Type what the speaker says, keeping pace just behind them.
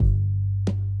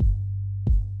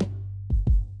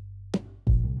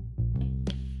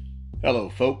Hello,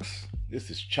 folks. This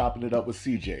is Chopping It Up with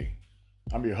CJ.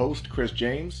 I'm your host, Chris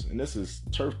James, and this is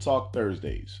Turf Talk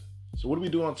Thursdays. So, what do we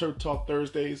do on Turf Talk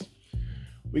Thursdays?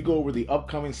 We go over the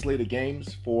upcoming slate of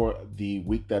games for the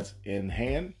week that's in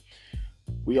hand.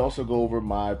 We also go over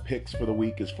my picks for the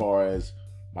week as far as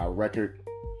my record,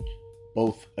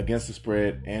 both against the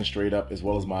spread and straight up, as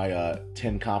well as my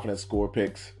 10 confidence score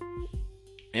picks.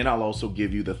 And I'll also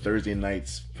give you the Thursday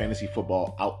night's fantasy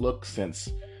football outlook,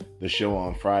 since the show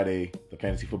on Friday, the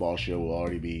fantasy football show, will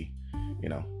already be,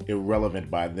 irrelevant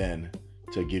by then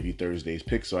to give you Thursday's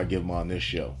picks. So I give them on this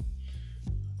show.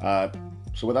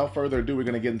 So without further ado, we're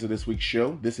going to get into this week's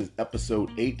show. This is episode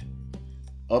 8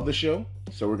 of the show.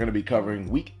 So we're going to be covering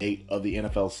week 8 of the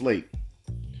NFL slate.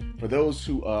 For those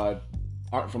who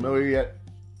aren't familiar yet,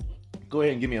 go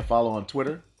ahead and give me a follow on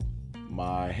Twitter.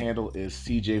 My handle is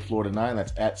CJFlorida9.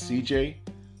 That's at CJ.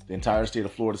 The entire state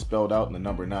of Florida spelled out and the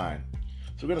number 9.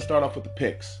 So we're going to start off with the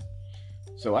picks.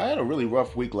 So I had a really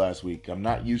rough week last week. I'm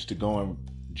not used to going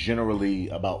generally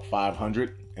about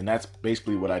 500, and that's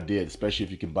basically what I did, especially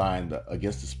if you combine the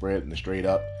against the spread and the straight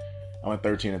up. I went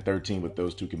 13-13 with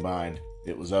those two combined.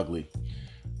 It was ugly.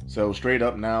 So straight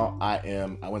up now, I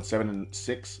went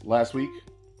 7-6 last week,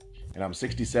 and I'm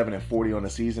 67-40 on the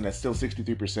season. That's still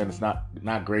 63%. It's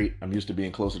not great. I'm used to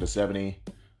being closer to 70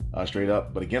 straight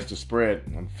up, but against the spread,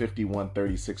 I'm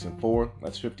 51-36-4.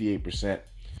 That's 58%.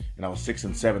 And I was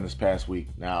 6-7 this past week.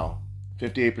 Now,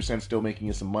 58% still making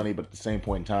you some money, but at the same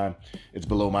point in time, it's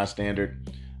below my standard.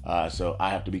 So I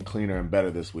have to be cleaner and better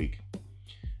this week.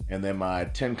 And then my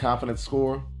 10 confidence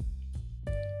score,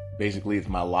 basically it's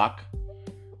my lock.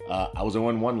 I was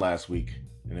 0-1 last week.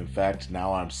 And in fact,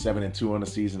 now I'm 7-2 on the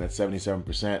season at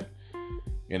 77%.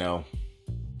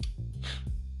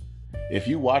 If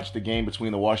you watch the game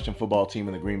between the Washington football team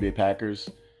and the Green Bay Packers,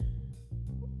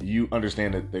 you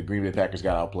understand that the Green Bay Packers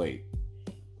got outplayed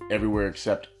everywhere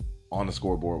except on the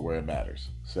scoreboard where it matters.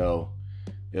 So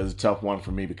it was a tough one for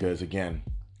me because, again,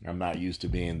 I'm not used to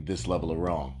being this level of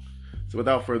wrong. So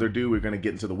without further ado, we're going to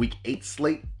get into the Week 8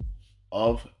 slate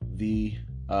of the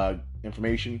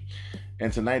information.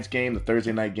 And tonight's game, the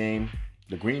Thursday night game,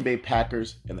 the Green Bay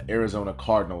Packers and the Arizona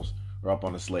Cardinals are up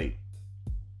on the slate.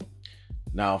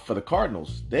 Now, for the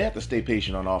Cardinals, they have to stay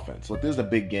patient on offense. Look, this is a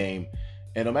big game.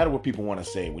 And no matter what people want to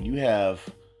say, when you have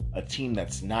a team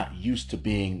that's not used to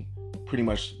being pretty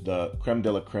much the creme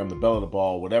de la creme, the belle of the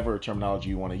ball, whatever terminology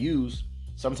you want to use,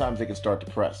 sometimes they can start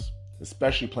to press,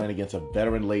 especially playing against a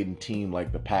veteran-laden team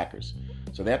like the Packers.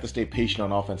 So they have to stay patient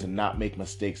on offense and not make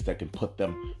mistakes that can put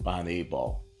them behind the 8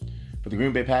 ball. For the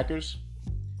Green Bay Packers,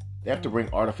 they have to bring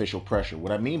artificial pressure.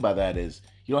 What I mean by that is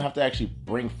you don't have to actually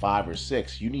bring 5 or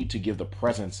 6. You need to give the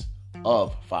presence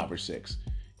of 5 or 6.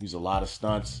 Use a lot of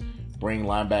stunts, bring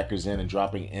linebackers in and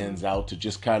dropping ends out to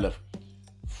just kind of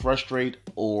frustrate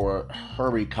or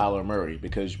hurry Kyler Murray,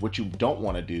 because what you don't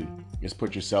want to do is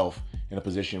put yourself in a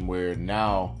position where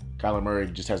now Kyler Murray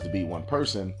just has to beat one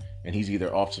person and he's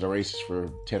either off to the races for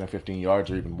 10 or 15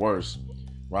 yards or even worse.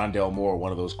 Rondale Moore,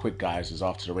 one of those quick guys, is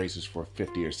off to the races for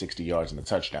 50 or 60 yards and a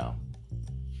touchdown.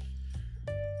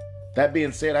 That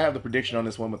being said, I have the prediction on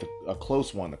this one with a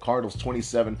close one. The Cardinals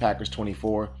 27, Packers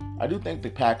 24. I do think the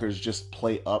Packers just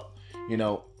play up.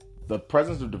 The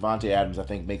presence of Davante Adams, I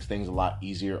think, makes things a lot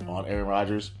easier on Aaron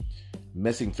Rodgers.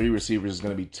 Missing 3 receivers is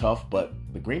going to be tough, but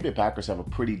the Green Bay Packers have a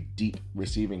pretty deep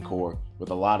receiving core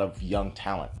with a lot of young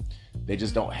talent. They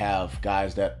just don't have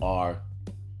guys that are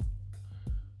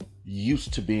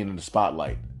used to being in the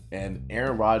spotlight. And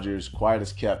Aaron Rodgers, quiet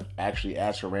as kept, actually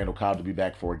asked for Randall Cobb to be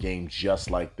back for a game just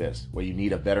like this, where you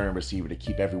need a veteran receiver to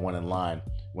keep everyone in line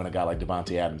when a guy like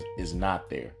Davante Adams is not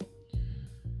there.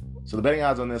 So the betting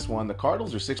odds on this one, the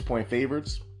Cardinals are 6-point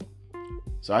favorites.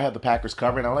 So I have the Packers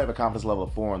covering. I only have a confidence level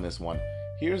of 4 on this one.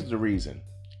 Here's the reason.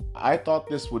 I thought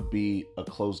this would be a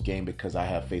close game because I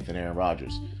have faith in Aaron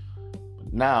Rodgers.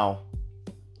 But now,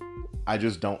 I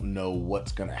just don't know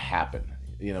what's going to happen.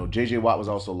 J.J. Watt was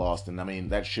also lost, and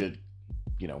that should,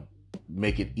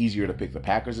 make it easier to pick the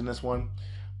Packers in this one.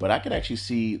 But I could actually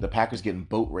see the Packers getting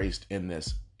boat raced in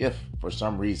this if, for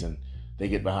some reason, they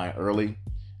get behind early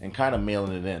and kind of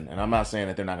mailing it in. And I'm not saying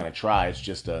that they're not going to try. It's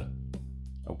just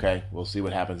okay, we'll see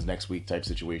what happens next week type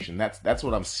situation. That's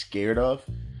what I'm scared of.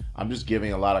 I'm just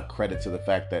giving a lot of credit to the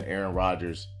fact that Aaron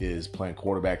Rodgers is playing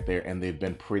quarterback there, and they've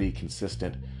been pretty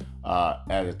consistent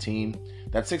as a team.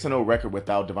 That 6-0 record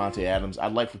without Davante Adams,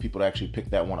 I'd like for people to actually pick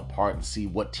that one apart and see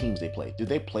what teams they play. Did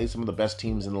they play some of the best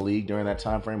teams in the league during that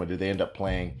time frame, or did they end up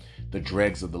playing the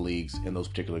dregs of the leagues in those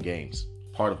particular games?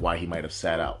 Part of why he might have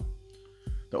sat out.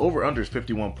 The over-under is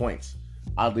 51 points.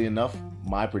 Oddly enough,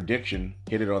 my prediction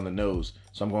hit it on the nose,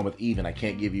 so I'm going with even. I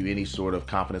can't give you any sort of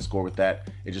confidence score with that.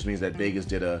 It just means that Vegas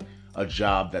did a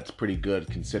job that's pretty good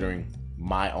considering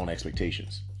my own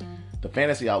expectations. The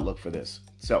fantasy outlook for this.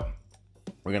 So,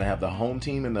 we're going to have the home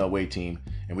team and the away team,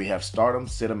 and we have stardom,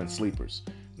 sit-em, and sleepers.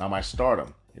 Now, my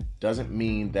stardom, it doesn't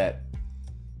mean that,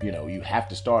 you have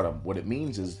to start them. What it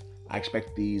means is I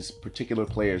expect these particular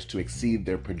players to exceed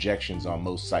their projections on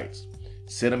most sites.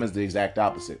 Sit-em is the exact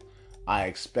opposite. I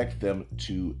expect them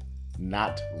to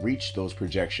not reach those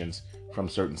projections from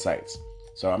certain sites.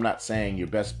 So I'm not saying your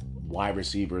best wide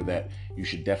receiver that you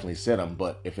should definitely sit them,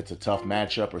 but if it's a tough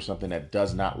matchup or something that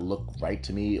does not look right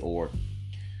to me or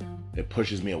it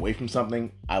pushes me away from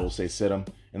something, I will say sit him.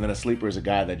 And then a sleeper is a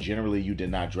guy that generally you did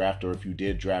not draft, or if you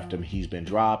did draft him, he's been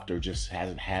dropped or just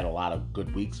hasn't had a lot of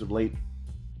good weeks of late.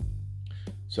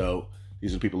 So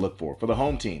these are the people to look for. For the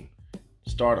home team,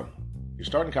 start him. You're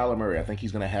starting Kyler Murray. I think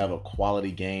he's going to have a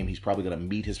quality game. He's probably going to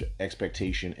meet his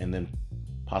expectation and then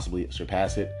possibly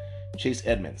surpass it. Chase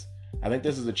Edmonds. I think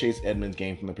this is a Chase Edmonds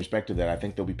game from the perspective that I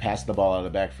think they'll be passing the ball out of the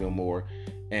backfield more.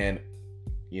 And,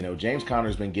 James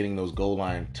Conner's been getting those goal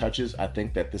line touches. I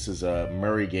think that this is a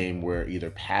Murray game where either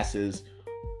passes,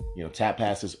 tap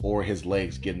passes, or his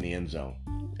legs get in the end zone.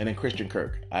 And then Christian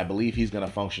Kirk. I believe he's going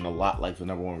to function a lot like the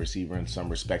number one receiver in some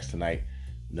respects tonight.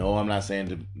 No, I'm not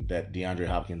saying that DeAndre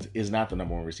Hopkins is not the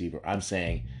number one receiver. I'm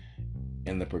saying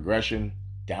in the progression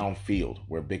downfield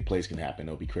where big plays can happen,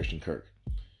 it'll be Christian Kirk.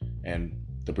 And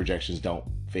the projections don't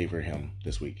favor him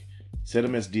this week. Sit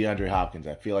him as DeAndre Hopkins.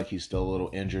 I feel like he's still a little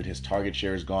injured. His target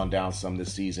share has gone down some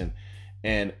this season.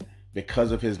 And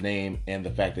because of his name and the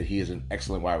fact that he is an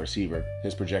excellent wide receiver,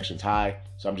 his projection's high.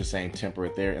 So I'm just saying temper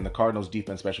it there. And the Cardinals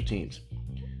defense special teams.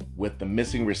 With the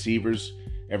missing receivers,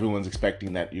 everyone's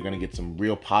expecting that you're going to get some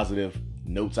real positive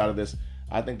notes out of this.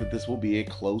 I think that this will be a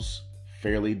close,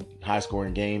 fairly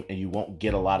high-scoring game, and you won't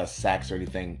get a lot of sacks or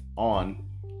anything on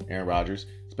Aaron Rodgers,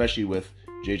 especially with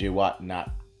J.J. Watt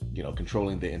not,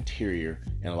 controlling the interior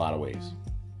in a lot of ways.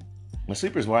 My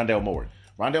sleeper is Rondale Moore.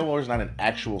 Rondale Moore is not an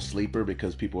actual sleeper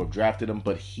because people have drafted him,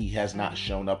 but he has not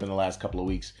shown up in the last couple of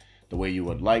weeks the way you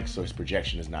would like, so his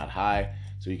projection is not high.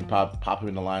 So you can pop him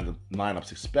in the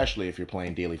lineups, especially if you're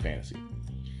playing daily fantasy.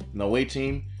 In the away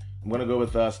team, I'm going to go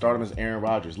with start him as Aaron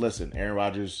Rodgers. Listen, Aaron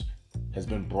Rodgers has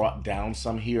been brought down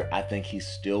some here. I think he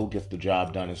still gets the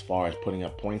job done as far as putting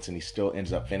up points, and he still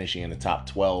ends up finishing in the top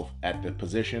 12 at the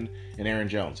position. And Aaron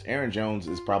Jones. Aaron Jones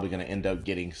is probably going to end up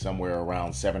getting somewhere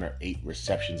around 7 or 8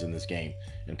 receptions in this game.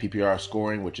 In PPR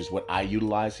scoring, which is what I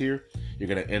utilize here, you're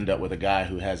going to end up with a guy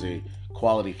who has a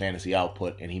quality fantasy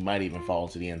output, and he might even fall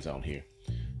into the end zone here.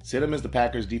 Sit him as the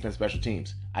Packers defense special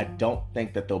teams. I don't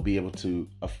think that they'll be able to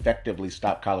effectively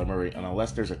stop Kyler Murray, and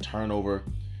unless there's a turnover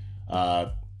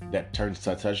that turns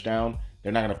to a touchdown,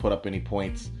 they're not going to put up any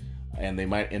points, and they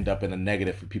might end up in a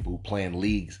negative for people who play in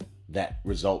leagues that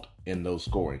result in those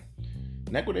scoring.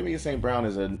 Equanimeous St. Brown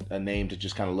is a name to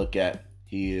just kind of look at.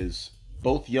 He is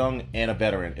both young and a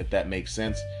veteran, if that makes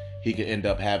sense. He could end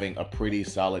up having a pretty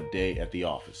solid day at the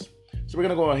office. So we're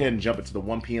going to go ahead and jump into the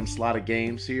 1 p.m. slot of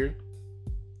games here.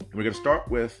 We're going to start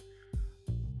with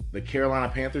the Carolina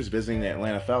Panthers visiting the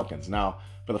Atlanta Falcons. Now,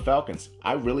 for the Falcons,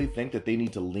 I really think that they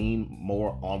need to lean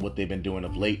more on what they've been doing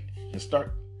of late and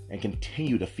start and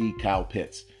continue to feed Kyle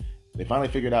Pitts. They finally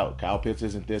figured out Kyle Pitts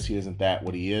isn't this, he isn't that.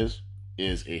 What he is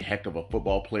a heck of a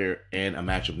football player and a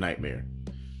matchup nightmare.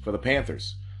 For the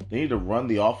Panthers, they need to run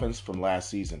the offense from last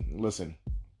season. Listen,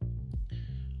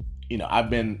 I've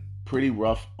been pretty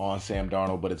rough on Sam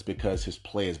Darnold, but it's because his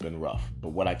play has been rough. But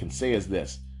what I can say is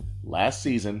this. Last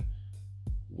season,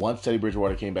 once Teddy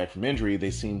Bridgewater came back from injury,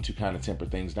 they seemed to kind of temper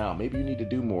things down. Maybe you need to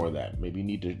do more of that. Maybe you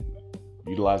need to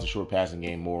utilize the short passing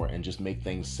game more and just make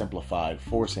things simplified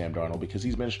for Sam Darnold because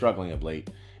he's been struggling of late.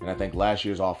 And I think last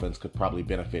year's offense could probably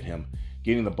benefit him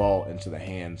getting the ball into the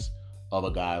hands of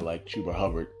a guy like Chuba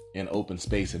Hubbard in open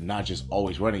space and not just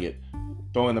always running it,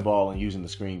 throwing the ball and using the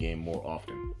screen game more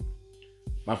often.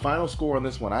 My final score on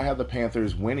this one, I have the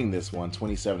Panthers winning this one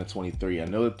 27-23. I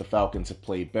know that the Falcons have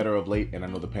played better of late, and I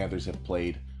know the Panthers have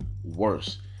played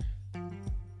worse.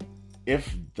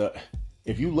 If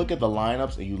you look at the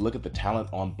lineups and you look at the talent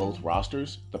on both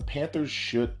rosters, the Panthers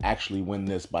should actually win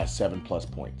this by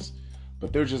 7+ points.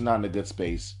 But they're just not in a good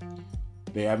space.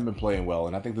 They haven't been playing well,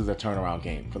 and I think this is a turnaround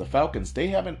game. For the Falcons, they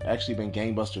haven't actually been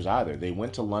gangbusters either. They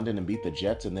went to London and beat the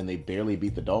Jets, and then they barely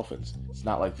beat the Dolphins. It's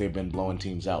not like they've been blowing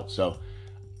teams out. So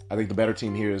I think the better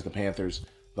team here is the Panthers.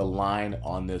 The line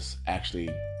on this actually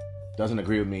doesn't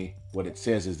agree with me, what it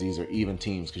says is these are even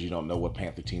teams because you don't know what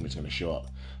Panther team is going to show up.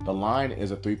 The line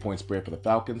is a 3-point spread for the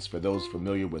Falcons. For those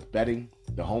familiar with betting,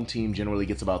 the home team generally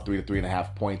gets about 3 to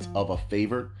 3.5 points of a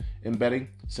favor in betting,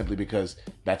 simply because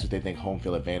that's what they think home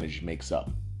field advantage makes up.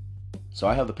 So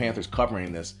I have the Panthers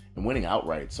covering this and winning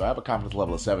outright. So I have a confidence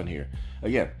level of 7 here.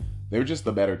 Again, they're just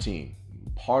the better team.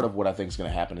 Part of what I think is going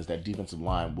to happen is that defensive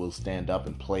line will stand up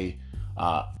and play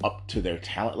up to their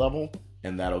talent level,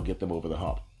 and that'll get them over the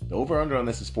hump. The over-under on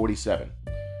this is 47.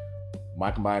 My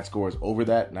combined score is over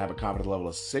that, and I have a confidence level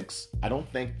of 6. I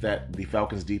don't think that the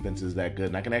Falcons' defense is that good,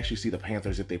 and I can actually see the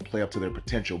Panthers, if they play up to their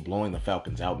potential, blowing the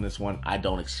Falcons out in this one. I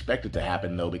don't expect it to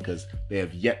happen, though, because they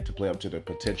have yet to play up to their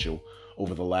potential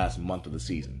over the last month of the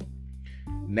season.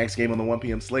 Next game on the 1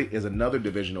 p.m. slate is another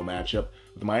divisional matchup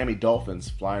with the Miami Dolphins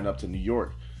flying up to New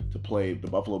York to play the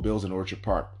Buffalo Bills in Orchard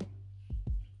Park.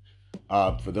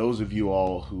 For those of you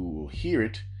all who will hear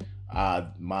it,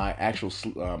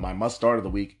 my must start of the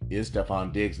week is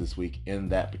Stefon Diggs this week in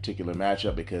that particular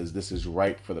matchup because this is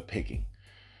ripe for the picking.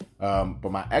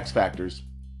 But my X factors,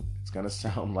 it's going to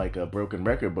sound like a broken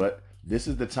record, but this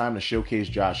is the time to showcase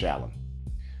Josh Allen.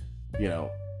 You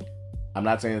know, I'm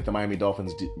not saying that the Miami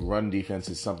Dolphins run defense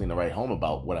is something to write home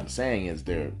about. What I'm saying is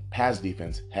their pass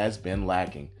defense has been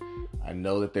lacking. I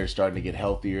know that they're starting to get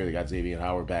healthier. They got Xavier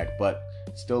Howard back, but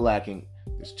still lacking.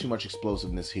 There's too much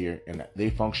explosiveness here, and they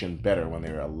function better when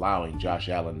they're allowing Josh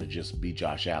Allen to just be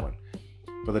Josh Allen.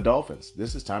 For the Dolphins,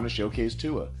 this is time to showcase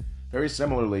Tua. Very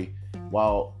similarly,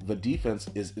 while the defense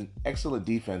is an excellent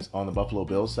defense on the Buffalo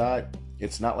Bills side,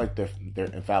 it's not like they're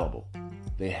infallible.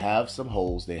 They have some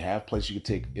holes. They have places you can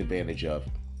take advantage of.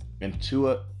 And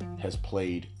Tua has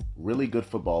played really good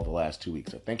football the last 2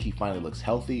 weeks. I think he finally looks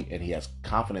healthy and he has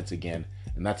confidence again,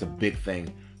 and that's a big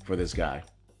thing for this guy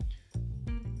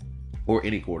or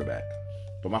any quarterback.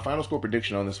 But my final score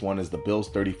prediction on this one is the Bills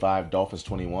 35, Dolphins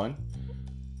 21.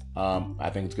 I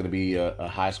think it's going to be a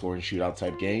high-scoring shootout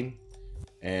type game,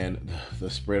 and the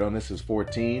spread on this is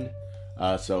 14.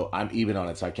 So I'm even on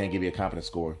it, so I can't give you a confident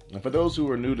score. And for those who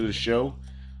are new to the show,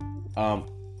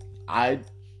 I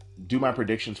do my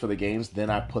predictions for the games, then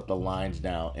I put the lines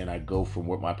down and I go from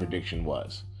what my prediction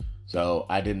was. So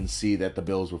I didn't see that the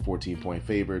Bills were 14-point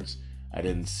favorites. I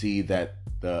didn't see that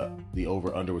the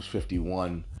over-under was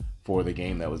 51 for the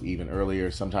game that was even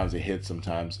earlier. Sometimes it hits,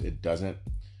 sometimes it doesn't.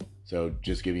 So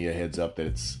just giving you a heads up that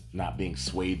it's not being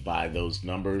swayed by those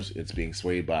numbers. It's being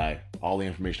swayed by all the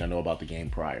information I know about the game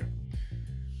prior.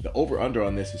 The over-under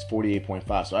on this is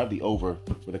 48.5, so I have the over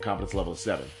with a confidence level of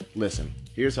 7. Listen,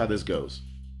 here's how this goes.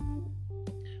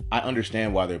 I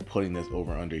understand why they're putting this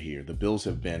over-under here. The Bills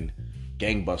have been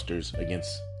gangbusters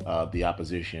against the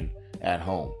opposition at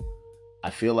home. I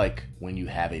feel like when you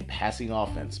have a passing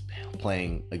offense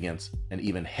playing against an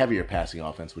even heavier passing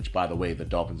offense, which, by the way, the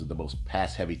Dolphins are the most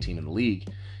pass-heavy team in the league,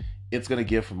 it's going to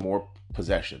give for more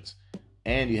possessions.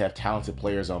 And you have talented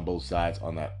players on both sides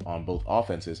on both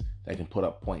offenses that can put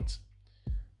up points.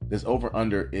 This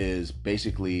over-under is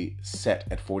basically set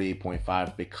at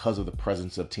 48.5 because of the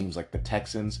presence of teams like the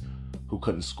Texans, who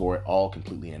couldn't score at all,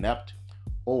 completely inept,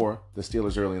 or the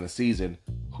Steelers early in the season,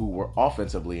 who were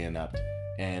offensively inept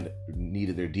and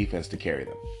needed their defense to carry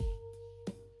them.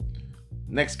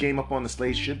 Next game up on the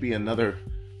slate should be another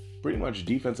pretty much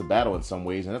defensive battle in some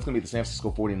ways, and that's going to be the San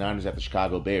Francisco 49ers at the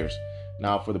Chicago Bears.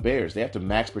 Now, for the Bears, they have to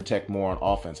max protect more on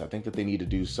offense. I think that they need to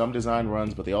do some design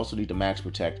runs, but they also need to max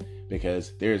protect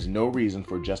because there is no reason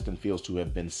for Justin Fields to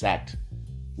have been sacked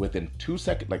within 2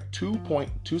 seconds, like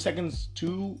 2.2 seconds,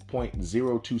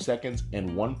 2.02 seconds, and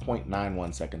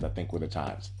 1.91 seconds, I think were the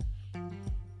times.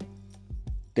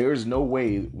 There is no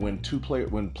way when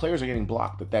players are getting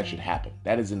blocked that should happen.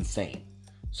 That is insane.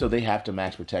 So they have to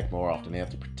max protect more often. They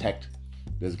have to protect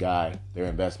this guy, their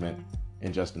investment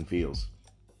in Justin Fields.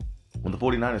 On the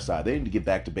 49ers side, they need to get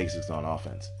back to basics on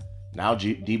offense. Now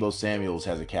Deebo Samuels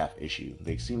has a calf issue.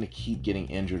 They seem to keep getting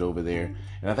injured over there.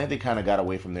 And I think they kind of got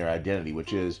away from their identity,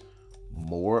 which is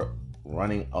more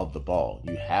running of the ball.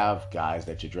 You have guys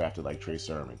that you drafted like Trey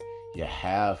Sermon. You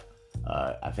have,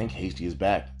 I think Hasty is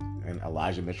back, and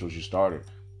Elijah Mitchell's your starter.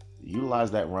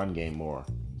 Utilize that run game more.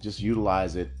 Just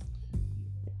utilize it.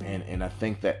 And I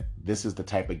think that this is the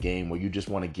type of game where you just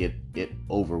want to get it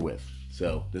over with.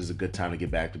 So this is a good time to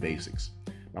get back to basics.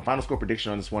 My final score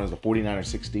prediction on this one is the 49ers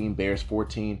 16, Bears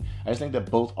 14. I just think that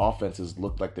both offenses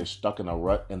look like they're stuck in a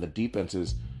rut, and the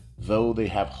defenses, though they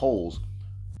have holes,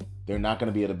 they're not going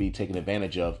to be able to be taken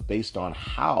advantage of based on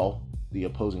how the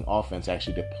opposing offense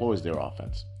actually deploys their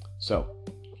offense. So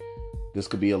this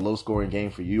could be a low-scoring game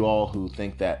for you all who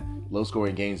think that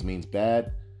low-scoring games means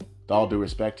bad. with all due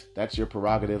respect, that's your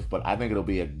prerogative, but I think it'll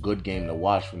be a good game to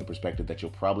watch from the perspective that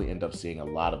you'll probably end up seeing a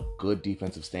lot of good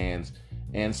defensive stands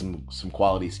and some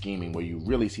quality scheming where you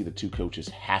really see the two coaches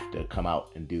have to come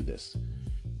out and do this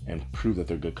and prove that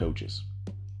they're good coaches.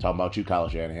 Talking about you, Kyle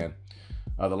Shanahan.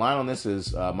 The line on this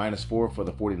is -4 for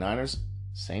the 49ers.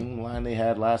 Same line they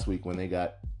had last week when they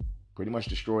got pretty much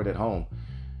destroyed at home.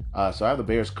 So I have the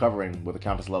Bears covering with a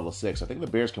confidence level of 6. I think the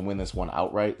Bears can win this one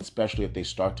outright, especially if they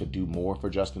start to do more for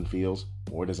Justin Fields,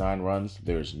 more design runs.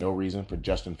 There's no reason for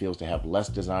Justin Fields to have less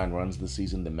design runs this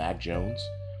season than Mac Jones.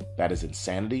 That is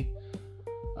insanity.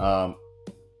 And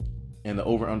the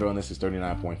over-under on this is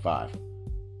 39.5.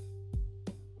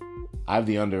 I have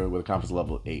the under with a confidence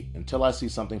level of 8. Until I see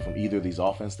something from either of these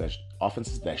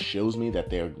offenses that shows me that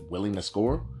they're willing to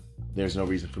score, there's no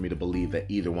reason for me to believe that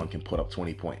either one can put up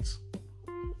 20 points.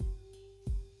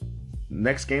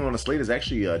 Next game on the slate is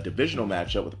actually a divisional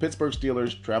matchup with the Pittsburgh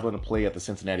Steelers traveling to play at the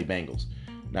Cincinnati Bengals.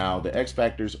 Now, the X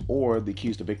factors or the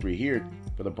keys to victory here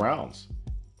for the Browns.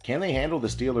 Can they handle the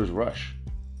Steelers' rush?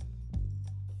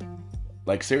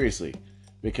 Like, seriously.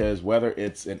 Because whether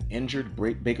it's an injured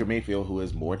Baker Mayfield who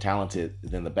is more talented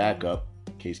than the backup,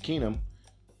 Case Keenum,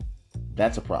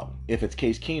 that's a problem. If it's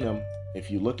Case Keenum,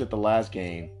 if you looked at the last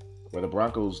game where the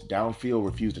Broncos downfield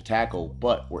refused to tackle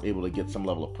but were able to get some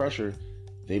level of pressure,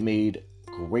 they made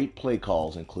great play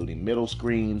calls, including middle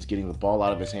screens, getting the ball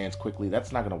out of his hands quickly.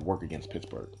 That's not going to work against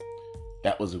Pittsburgh.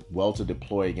 That was well to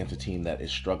deploy against a team that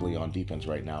is struggling on defense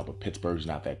right now, but Pittsburgh's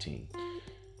not that team.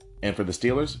 And for the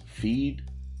Steelers, feed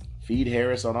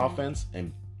Harris on offense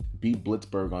and beat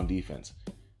Blitzburg on defense.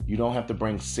 You don't have to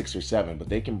bring 6 or 7, but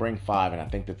they can bring 5, and I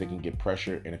think that they can get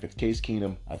pressure. And if it's Case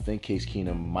Keenum, I think Case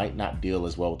Keenum might not deal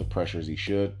as well with the pressure as he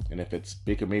should. And if it's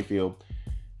Baker Mayfield,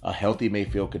 a healthy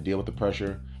Mayfield could deal with the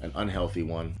pressure. An unhealthy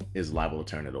one is liable to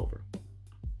turn it over.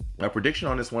 My prediction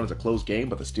on this one is a close game,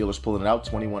 but the Steelers pulling it out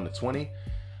 21-20.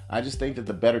 I just think that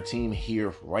the better team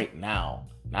here right now,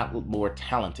 not more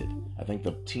talented, I think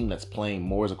the team that's playing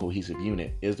more as a cohesive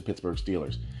unit is the Pittsburgh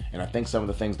Steelers. And I think some of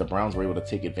the things the Browns were able to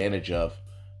take advantage of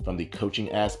from the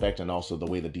coaching aspect and also the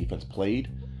way the defense played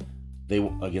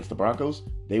against the Broncos,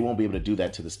 they won't be able to do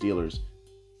that to the Steelers.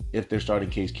 If they're starting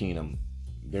Case Keenum,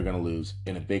 they're going to lose.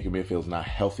 And if Baker Mayfield's not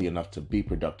healthy enough to be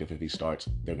productive if he starts,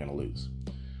 they're going to lose.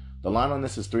 The line on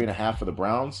this is 3.5 for the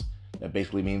Browns. That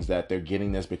basically means that they're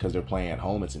getting this because they're playing at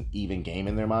home. It's an even game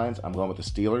in their minds. I'm going with the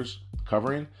Steelers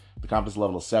covering. The confidence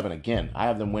level of 7. Again, I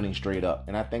have them winning straight up.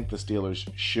 And I think the Steelers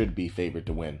should be favored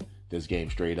to win this game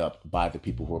straight up by the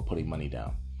people who are putting money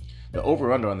down. The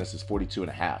over-under on this is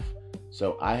 42.5.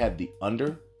 So I had the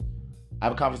under. I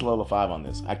have a confidence level of 5 on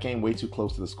this. I came way too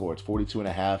close to the score. It's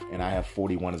 42.5, and I have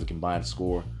 41 as a combined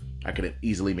score. I could have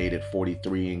easily made it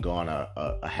 43 and gone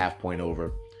a half point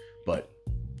over. But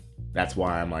that's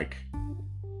why I'm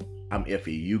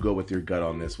iffy. You go with your gut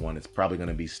on this one. It's probably going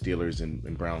to be Steelers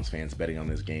and Browns fans betting on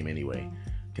this game anyway,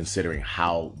 considering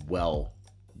how well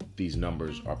these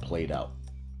numbers are played out.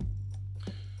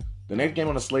 The next game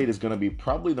on the slate is going to be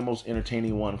probably the most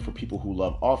entertaining one for people who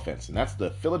love offense, and that's the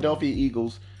Philadelphia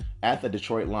Eagles at the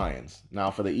Detroit Lions.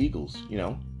 Now, for the Eagles,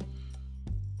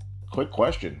 quick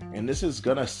question, and this is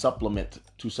going to supplement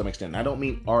to some extent. I don't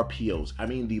mean RPOs. I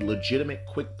mean the legitimate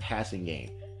quick passing game.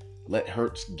 Let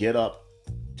Hurts get up,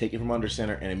 take it from under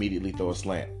center, and immediately throw a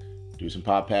slant. Do some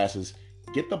pop passes.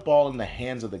 Get the ball in the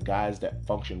hands of the guys that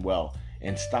function well,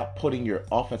 and stop putting your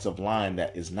offensive line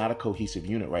that is not a cohesive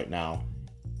unit right now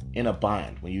in a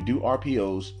bind. When you do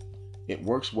RPOs, it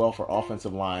works well for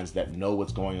offensive lines that know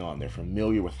what's going on. They're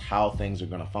familiar with how things are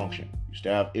going to function. You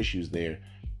still have issues there.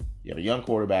 You have a young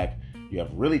quarterback. You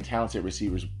have really talented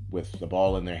receivers with the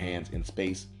ball in their hands in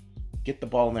space. Get the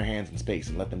ball in their hands in space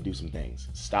and let them do some things.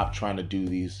 Stop trying to do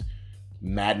these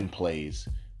Madden plays.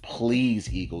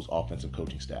 Please, Eagles offensive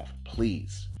coaching staff.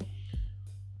 Please.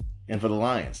 And for the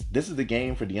Lions, this is the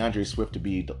game for DeAndre Swift to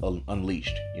be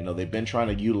unleashed. They've been trying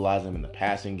to utilize him in the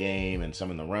passing game and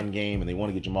some in the run game, and they want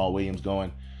to get Jamal Williams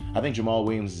going. I think Jamal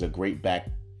Williams is a great back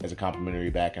as a complimentary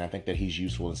back, and I think that he's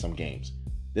useful in some games.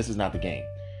 This is not the game.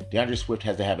 DeAndre Swift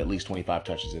has to have at least 25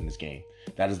 touches in this game.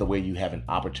 That is the way you have an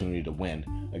opportunity to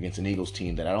win against an Eagles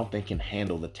team that I don't think can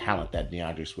handle the talent that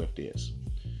DeAndre Swift is.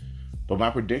 But my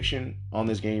prediction on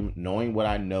this game, knowing what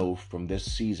I know from this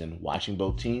season, watching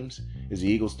both teams, is the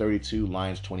Eagles 32,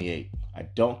 Lions 28. I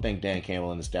don't think Dan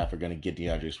Campbell and the staff are going to get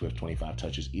DeAndre Swift 25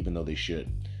 touches, even though they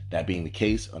should. That being the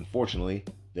case, unfortunately,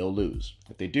 they'll lose.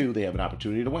 If they do, they have an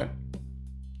opportunity to win.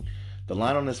 The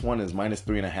line on this one is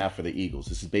 -3.5 for the Eagles.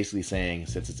 This is basically saying,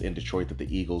 since it's in Detroit, that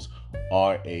the Eagles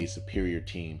are a superior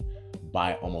team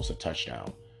by almost a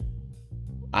touchdown.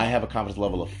 I have a confidence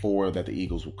level of 4 that the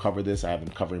Eagles will cover this. I have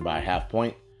them covering by a half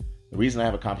point. The reason I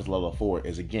have a confidence level of 4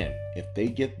 is, again, if they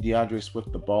get DeAndre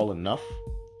Swift the ball enough,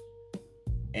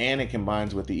 and it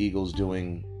combines with the Eagles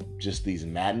doing just these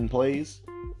Madden plays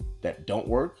that don't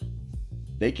work,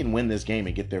 they can win this game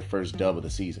and get their first dub of the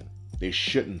season. They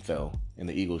shouldn't, though, and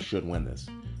the Eagles should win this.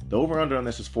 The over-under on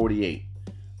this is 48.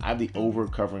 I have the over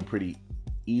covering pretty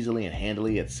easily and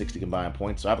handily at 60 combined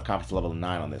points, so I have a confidence level of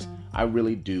 9 on this. I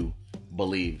really do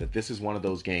believe that this is one of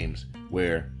those games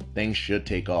where things should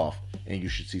take off and you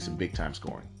should see some big-time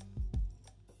scoring.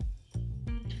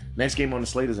 Next game on the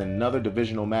slate is another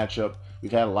divisional matchup.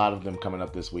 We've had a lot of them coming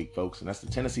up this week, folks, and that's the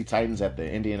Tennessee Titans at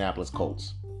the Indianapolis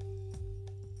Colts.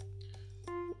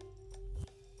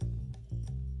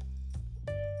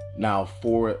 Now,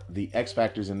 for the X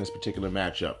factors in this particular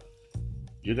matchup,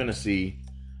 you're going to see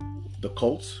the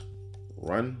Colts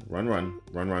run.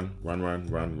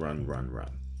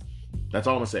 That's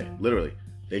all I'm going to say. Literally,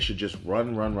 they should just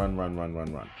run.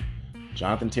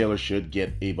 Jonathan Taylor should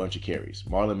get a bunch of carries.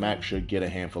 Marlon Mack should get a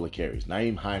handful of carries.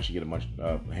 Nyheim Hines should get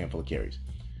a handful of carries.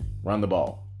 Run the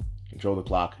ball. Control the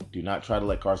clock. Do not try to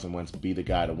let Carson Wentz be the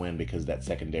guy to win because that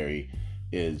secondary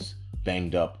is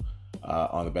banged up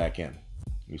on the back end.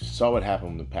 You saw what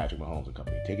happened with Patrick Mahomes and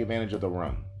company. Take advantage of the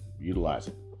run. Utilize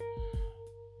it.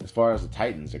 As far as the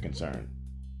Titans are concerned,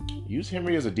 use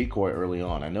Henry as a decoy early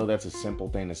on. I know that's a simple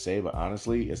thing to say, but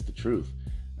honestly, it's the truth.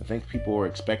 I think people were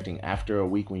expecting after a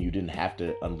week when you didn't have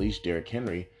to unleash Derrick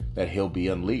Henry that he'll be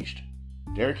unleashed.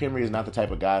 Derrick Henry is not the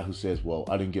type of guy who says, well,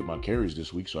 I didn't get my carries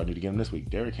this week, so I need to get them this week.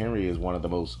 Derrick Henry is one of the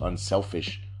most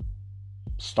unselfish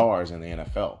stars in the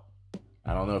NFL.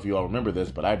 I don't know if you all remember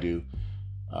this, but I do.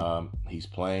 He's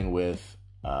playing with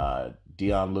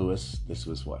Dion Lewis. This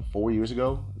was, 4 years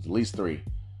ago? It's at least 3.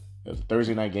 It was a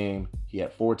Thursday night game. He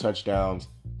had 4 touchdowns.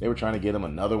 They were trying to get him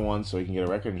another one so he can get a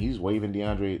record, and he's waving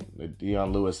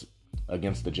Dion Lewis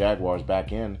against the Jaguars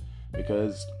back in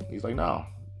because he's like, no,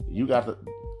 you got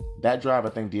that drive. I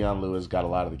think Dion Lewis got a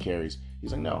lot of the carries.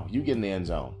 He's like, no, you get in the end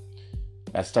zone.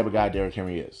 That's the type of guy Derrick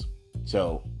Henry is.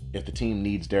 So if the team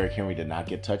needs Derrick Henry to not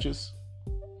get touches,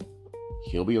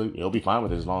 he'll be fine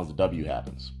with it as long as the W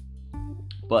happens.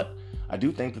 But I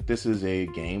do think that this is a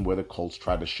game where the Colts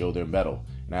try to show their mettle.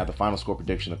 And I have the final score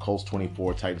prediction, the Colts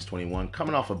 24, Titans 21.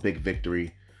 Coming off a big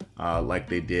victory like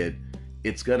they did,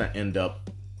 it's going to end up,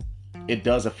 it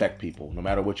does affect people, no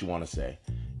matter what you want to say.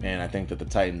 And I think that the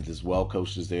Titans, as well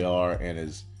coached as they are and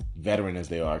as veteran as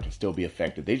they are, can still be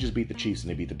affected. They just beat the Chiefs and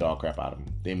they beat the dog crap out of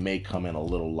them. They may come in a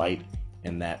little light,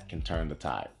 and that can turn the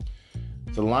tide.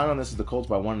 So the line on this is the Colts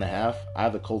by 1.5. I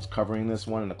have the Colts covering this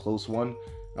one in a close one.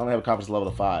 I only have a confidence level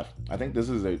of 5. I think this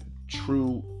is a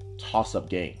true toss-up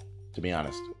game, to be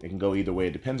honest. It can go either way.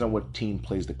 It depends on what team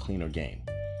plays the cleaner game.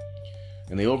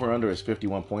 And the over-under is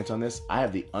 51 points on this. I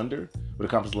have the under with a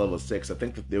confidence level of 6. I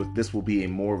think that this will be a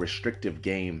more restrictive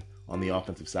game on the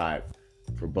offensive side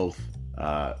for both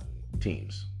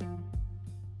teams.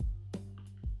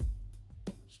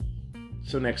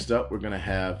 So next up, we're going to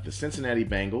have the Cincinnati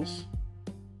Bengals.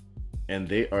 And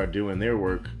they are doing their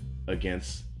work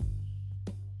against...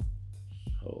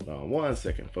 Hold on one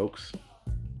second, folks.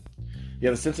 Yeah,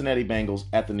 the Cincinnati Bengals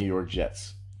at the New York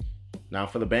Jets. Now,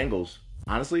 for the Bengals,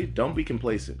 honestly, don't be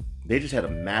complacent. They just had a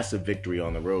massive victory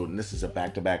on the road, and this is a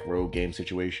back-to-back road game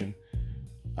situation.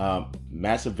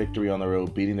 Massive victory on the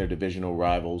road, beating their divisional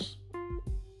rivals.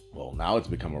 Well, now it's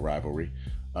become a rivalry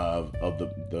of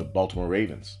the Baltimore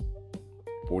Ravens,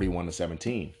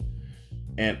 41-17.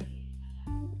 And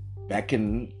that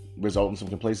can result in some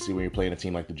complacency when you're playing a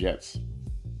team like the Jets.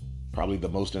 Probably the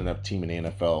most in-depth team in the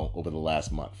NFL over the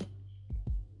last month.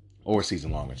 Or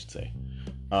season long, I should say.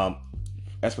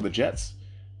 As for the Jets,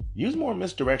 use more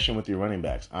misdirection with your running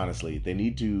backs, honestly. They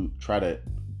need to try to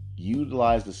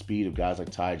utilize the speed of guys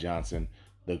like Ty Johnson,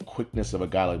 the quickness of a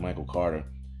guy like Michael Carter.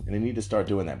 And they need to start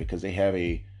doing that because they have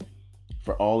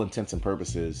for all intents and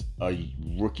purposes, a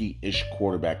rookie-ish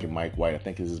quarterback in Mike White. I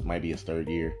think this might be his 3rd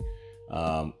year.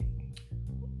 Out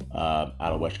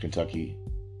of West Kentucky.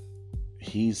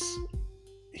 This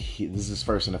is his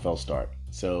first NFL start.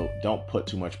 So don't put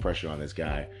too much pressure on this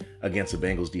guy against the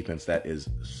Bengals defense that is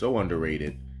so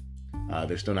underrated.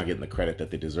 They're still not getting the credit that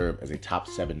they deserve as a top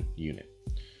 7 unit.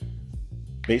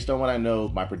 Based on what I know,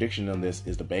 my prediction on this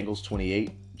is the Bengals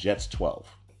 28, Jets 12.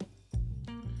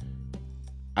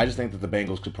 I just think that the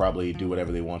Bengals could probably do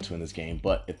whatever they want to in this game,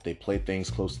 but if they play things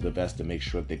close to the vest to make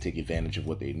sure that they take advantage of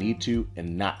what they need to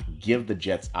and not give the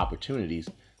Jets opportunities,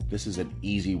 this is an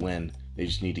easy win. They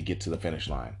just need to get to the finish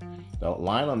line. The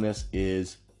line on this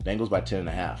is Bengals by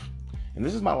 10.5. And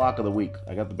this is my lock of the week.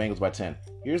 I got the Bengals by 10.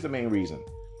 Here's the main reason.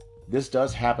 This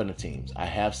does happen to teams. I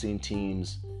have seen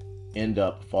teams end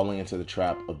up falling into the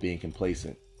trap of being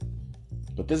complacent.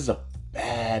 But this is a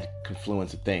bad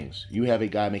confluence of things. You have a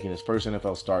guy making his first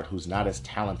NFL start who's not as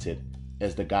talented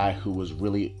as the guy who was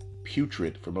really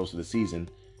putrid for most of the season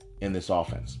in this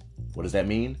offense. What does that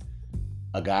mean?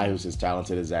 A guy who's as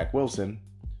talented as Zach Wilson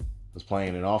was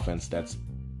playing an offense that's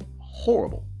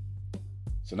horrible.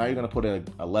 So now you're going to put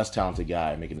a less talented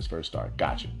guy making his first start.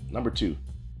 Gotcha. Number 2,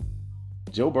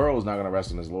 Joe Burrow is not going to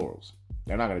rest on his laurels.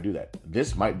 They're not going to do that.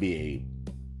 This might be a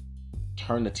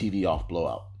turn the TV off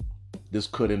blowout. This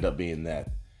could end up being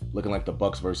that, looking like the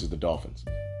Bucs versus the Dolphins.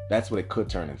 That's what it could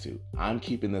turn into. I'm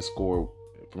keeping this score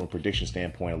from a prediction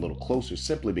standpoint a little closer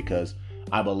simply because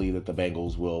I believe that the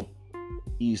Bengals will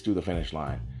ease through the finish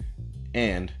line.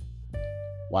 And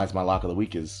why it's my lock of the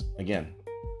week is, again,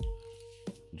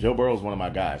 Joe Burrow is one of my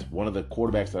guys, one of the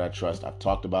quarterbacks that I trust. I've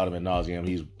talked about him ad nauseum.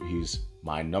 He's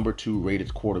my number 2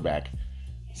 rated quarterback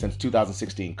since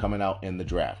 2016 coming out in the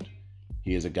draft.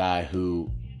 He is a guy who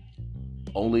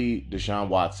only Deshaun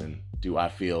Watson, do I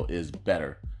feel, is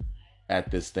better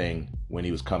at this thing when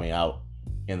he was coming out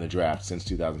in the draft since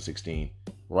 2016.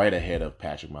 Right ahead of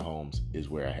Patrick Mahomes is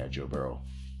where I had Joe Burrow.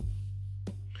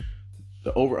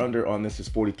 The over-under on this is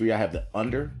 43. I have the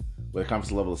under with a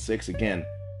confidence level of 6. Again,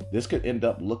 this could end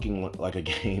up looking like a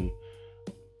game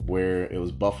where it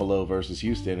was Buffalo versus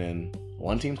Houston and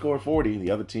one team scored 40,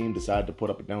 the other team decided to put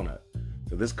up a donut.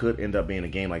 So this could end up being a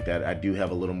game like that. I do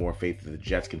have a little more faith that the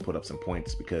Jets can put up some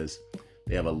points because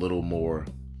they have a little more,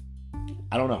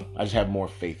 I don't know, I just have more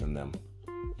faith in them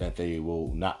that they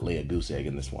will not lay a goose egg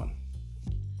in this one.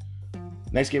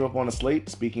 Next game up on the slate,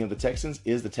 speaking of the Texans,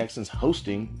 is the Texans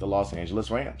hosting the Los Angeles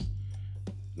Rams.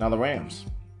 Now the Rams,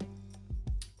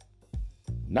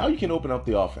 now you can open up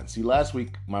the offense. See, last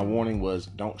week my warning was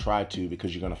don't try to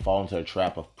because you're going to fall into a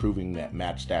trap of proving that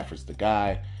Matt Stafford's the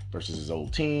guy versus his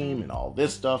old team and all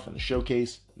this stuff and the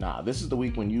showcase. Nah, this is the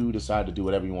week when you decide to do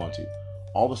whatever you want to.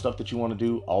 All the stuff that you want to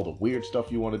do, all the weird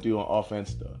stuff you want to do on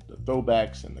offense, the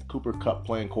throwbacks and the Cooper Kupp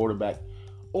playing quarterback,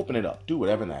 open it up. Do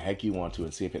whatever in the heck you want to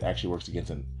and see if it actually works against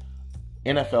an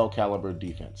NFL caliber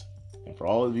defense. And for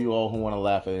all of you all who want to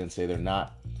laugh at it and say they're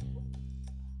not,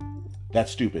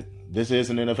 that's stupid. This is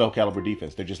an NFL caliber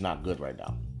defense. They're just not good right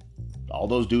now. All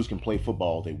those dudes can play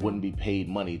football. They wouldn't be paid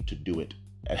money to do it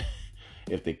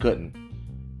if they couldn't.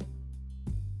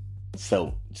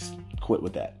 So just quit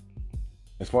with that.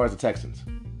 As far as the Texans,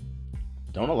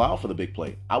 don't allow for the big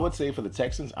play. I would say for the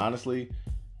Texans, honestly,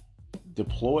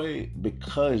 deploy,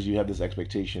 because you have this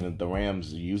expectation of the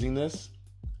Rams using this,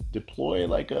 deploy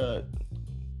like a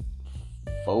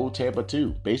faux Tampa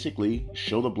 2. Basically,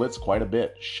 show the blitz quite a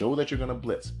bit. Show that you're going to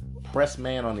blitz. Press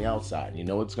man on the outside. You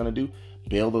know what it's going to do?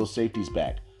 Bail those safeties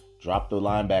back. Drop the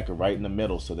linebacker right in the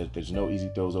middle so that there's no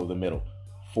easy throws over the middle.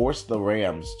 Force the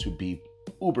Rams to be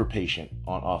uber patient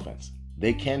on offense.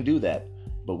 They can do that,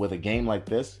 but with a game like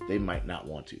this, they might not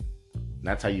want to. And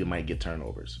that's how you might get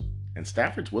turnovers. And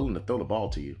Stafford's willing to throw the ball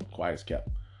to you, quiet as kept.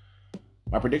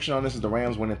 My prediction on this is the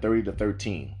Rams winning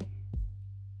 30-13.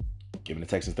 Giving the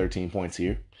Texans 13 points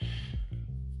here.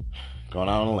 Going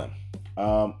out on a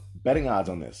limb. Betting odds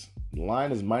on this. The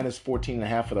line is minus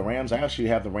 14.5 for the Rams. I actually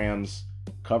have the Rams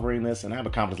covering this, and I have a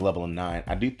confidence level of 9.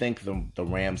 I do think the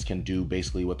Rams can do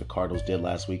basically what the Cardinals did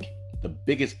last week. The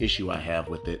biggest issue I have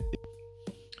with it is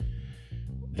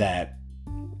that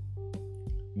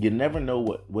you never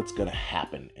know what's going to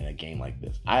happen in a game like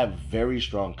this. I have very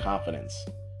strong confidence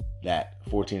that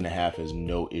 14.5 is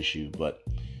no issue, but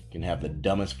you can have the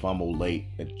dumbest fumble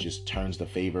late that just turns the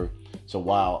favor. So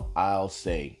while I'll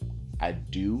say I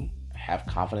do have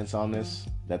confidence on this,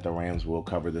 that the Rams will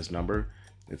cover this number,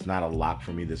 it's not a lock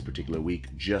for me this particular week,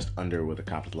 just under with a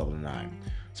confidence level of 9.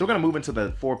 So we're going to move into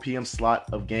the 4 p.m. slot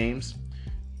of games.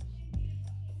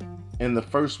 And the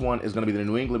first one is going to be the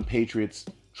New England Patriots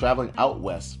traveling out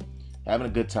west, having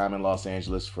a good time in Los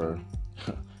Angeles for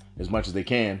as much as they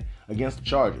can against the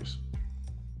Chargers.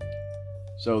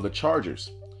 So the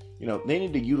Chargers, they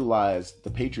need to utilize the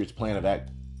Patriots' plan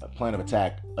of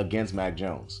attack against Mac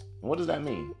Jones. And what does that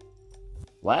mean?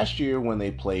 Last year when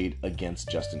they played against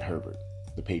Justin Herbert,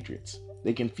 the Patriots,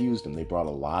 they confused him. They brought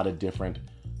a lot of different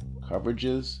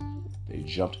coverages. They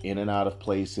jumped in and out of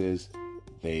places.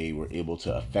 They were able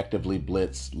to effectively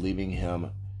blitz, leaving him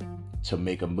to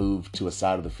make a move to a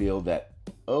side of the field that,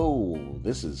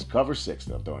 this is cover 6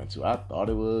 that I'm throwing into. I thought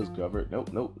it was cover.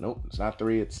 Nope. It's not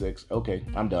 3, it's 6. Okay,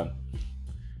 I'm done.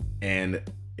 And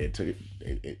it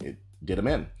did him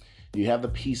in. You have the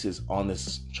pieces on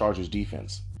this Chargers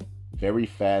defense. Very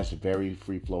fast, very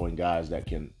free-flowing guys that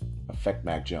can affect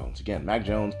Mac Jones. Again, Mac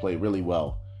Jones played really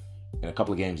well in a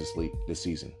couple of games this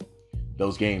season.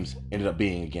 Those games ended up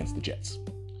being against the Jets.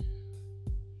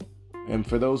 And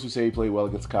for those who say he played well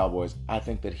against the Cowboys, I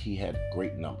think that he had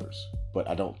great numbers, but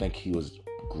I don't think he was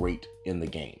great in the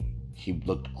game. He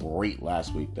looked great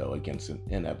last week, though, against an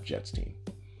inept Jets team.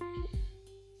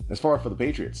 As far as for the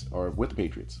Patriots, or with the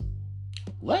Patriots,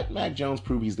 let Mac Jones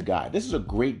prove he's the guy. This is a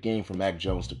great game for Mac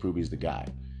Jones to prove he's the guy.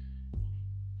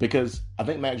 Because I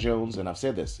think Mac Jones, and I've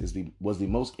said this, was the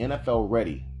most NFL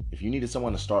ready. If you needed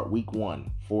someone to start week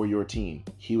 1 for your team,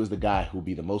 he was the guy who would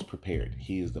be the most prepared.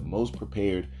 He is the most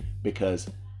prepared because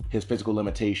his physical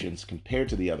limitations compared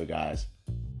to the other guys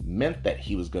meant that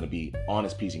he was going to be on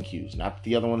his P's and Q's. Not that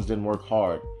the other ones didn't work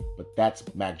hard, but that's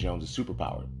Mac Jones'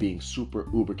 superpower, being super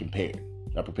uber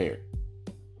prepared.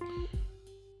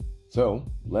 So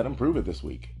let him prove it this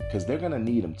week, because they're going to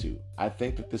need him to. I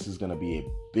think that this is going to be a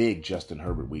big Justin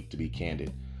Herbert week, to be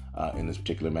candid, in this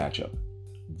particular matchup.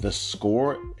 The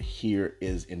score here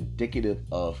is indicative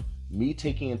of me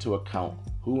taking into account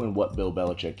who and what Bill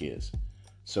Belichick is.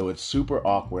 So it's super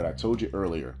awkward. I told you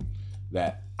earlier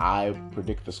that I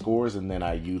predict the scores and then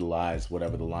I utilize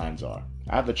whatever the lines are.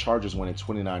 I have the Chargers winning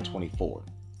 29-24.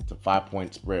 It's a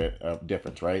 5-point spread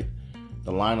difference, right?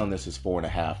 The line on this is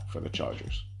 4.5 for the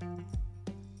Chargers.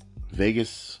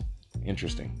 Vegas,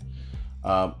 interesting.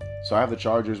 So I have the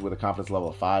Chargers with a confidence level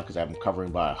of 5 because I have them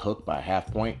covering by a hook, by a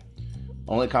half point.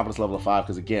 Only confidence level of 5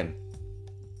 because, again,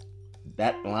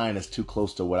 that line is too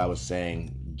close to what I was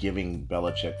saying, giving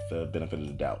Belichick the benefit of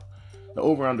the doubt. The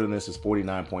over-under in this is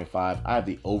 49.5. I have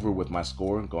the over with my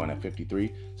score going at 53.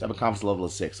 So I have a confidence level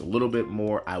of 6. A little bit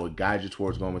more, I would guide you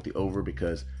towards going with the over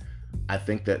because I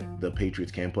think that the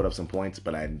Patriots can put up some points,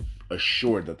 but I'm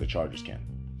assured that the Chargers can.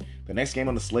 The next game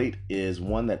on the slate is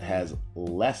one that has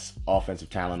less offensive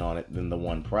talent on it than the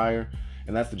one prior,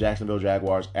 and that's the Jacksonville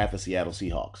Jaguars at the Seattle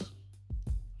Seahawks.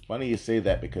 Funny you say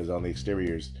that because on the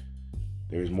exteriors,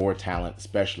 there's more talent,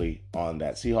 especially on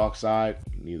that Seahawks side.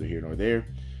 Neither here nor there.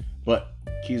 But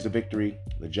keys to victory,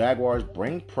 the Jaguars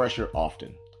bring pressure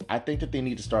often. I think that they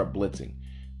need to start blitzing.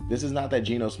 This is not that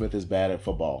Geno Smith is bad at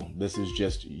football. This is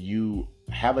just you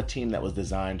have a team that was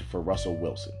designed for Russell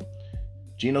Wilson.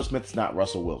 Geno Smith's not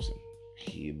Russell Wilson.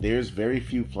 There's very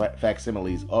few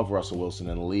facsimiles of Russell Wilson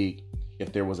in the league.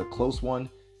 If there was a close one,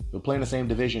 they'll play in the same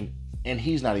division, and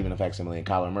he's not even a facsimile in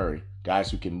Kyler Murray.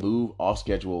 Guys who can move off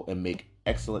schedule and make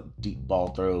excellent deep ball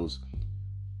throws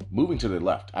moving to the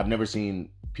left. I've never seen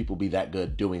people be that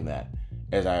good doing that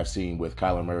as I have seen with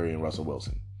Kyler Murray and Russell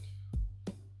Wilson.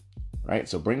 Right?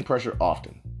 So bring pressure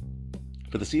often.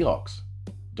 For the Seahawks,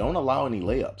 don't allow any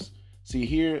layups. See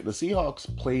here, the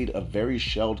Seahawks played a very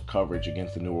shelled coverage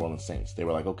against the New Orleans Saints. They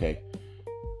were like, okay,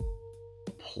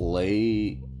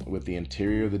 play with the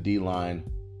interior of the D-line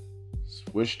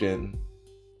swished in,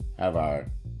 have our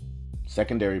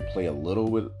secondary play a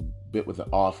little bit with the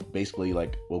off, basically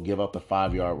like we'll give up the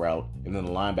 5-yard route, and then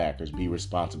the linebackers be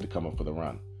responsive to come up for the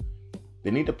run.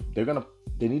 They need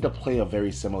to play a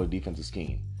very similar defensive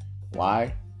scheme.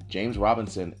 Why? James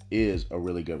Robinson is a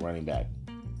really good running back.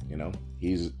 You know,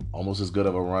 he's almost as good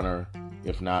of a runner,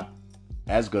 if not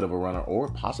as good of a runner, or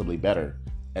possibly better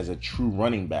as a true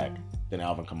running back than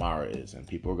Alvin Kamara is. And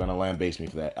people are going to lambaste me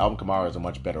for that. Alvin Kamara is a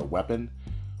much better weapon,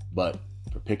 but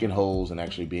for picking holes and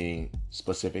actually being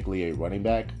specifically a running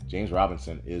back, James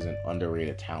Robinson is an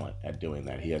underrated talent at doing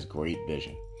that. He has great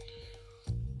vision.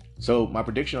 So my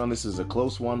prediction on this is a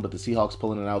close one, but the Seahawks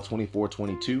pulling it out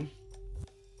 24-22.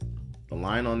 The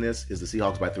line on this is the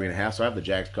Seahawks by 3.5, so I have the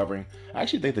Jags covering. I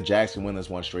actually think the Jags can win this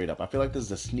one straight up. I feel like this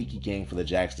is a sneaky game for the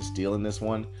Jags to steal in this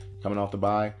one, coming off the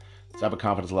bye. So I have a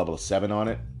confidence level of 7 on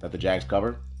it, that the Jags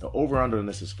cover. The over-under on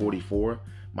this is 44.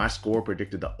 My score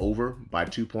predicted the over by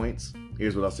 2 points.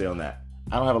 Here's what I'll say on that.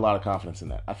 I don't have a lot of confidence in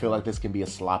that. I feel like this can be a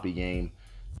sloppy game.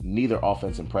 Neither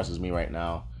offense impresses me right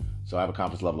now, so I have a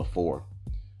confidence level of 4.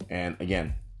 And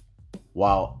again,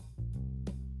 while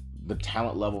the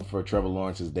talent level for Trevor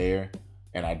Lawrence is there,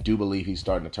 and I do believe he's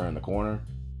starting to turn the corner,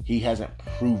 he hasn't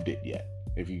proved it yet,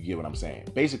 if you get what I'm saying.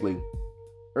 Basically,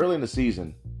 early in the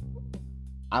season,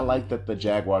 I like that the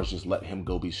Jaguars just let him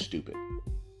go be stupid.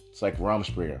 It's like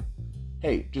Rumspringer.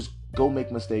 Hey, just go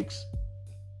make mistakes,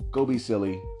 go be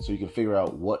silly, so you can figure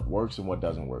out what works and what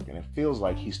doesn't work. And it feels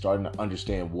like he's starting to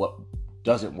understand what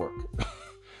doesn't work.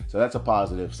 So that's a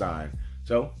positive sign.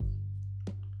 So,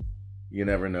 you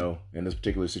never know. In this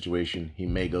particular situation, he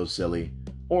may go silly,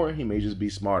 or he may just be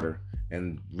smarter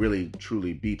and really,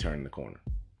 truly be turning the corner.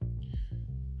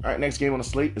 All right, next game on the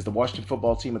slate is the Washington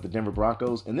football team at the Denver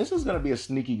Broncos. And this is going to be a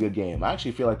sneaky good game. I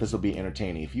actually feel like this will be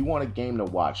entertaining. If you want a game to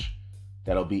watch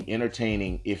that'll be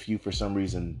entertaining, if you, for some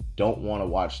reason, don't want to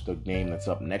watch the game that's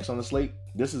up next on the slate,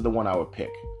 this is the one I would pick.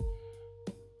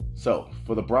 So,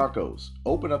 for the Broncos,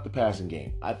 open up the passing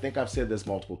game. I think I've said this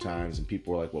multiple times, and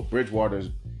people were like, well,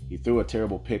 he threw a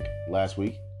terrible pick last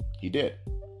week. He did.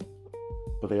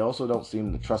 But they also don't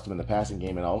seem to trust him in the passing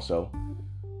game. And also,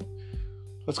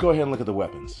 let's go ahead and look at the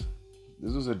weapons.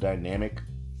 This was a dynamic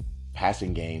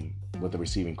passing game with the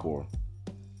receiving core.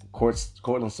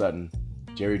 Courtland Sutton,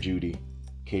 Jerry Jeudy,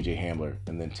 KJ Hamler,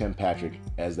 and then Tim Patrick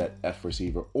as that F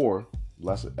receiver, or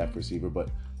less F receiver,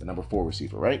 but the number 4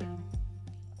 receiver, right?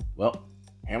 Well,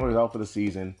 Hamler's out for the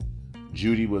season.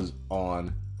 Jeudy was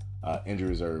on injury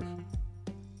reserve.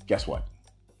 Guess what?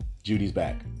 Judy's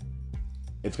back.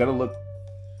 It's going to look,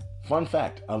 fun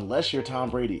fact, unless you're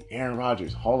Tom Brady, Aaron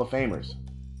Rodgers, Hall of Famers,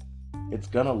 it's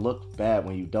going to look bad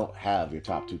when you don't have your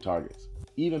top 2 targets.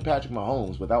 Even Patrick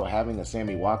Mahomes, without having a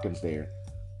Sammy Watkins there,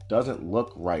 doesn't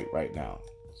look right now.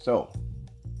 So,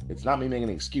 it's not me making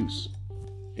an excuse.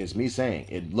 It's me saying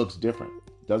it looks different.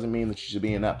 Doesn't mean that you should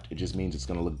be inept. It just means it's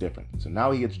going to look different. So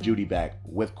now he gets Jeudy back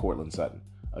with Courtland Sutton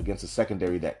against a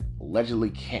secondary that allegedly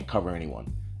can't cover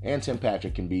anyone. And Tim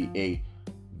Patrick can be a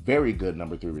very good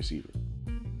number 3 receiver.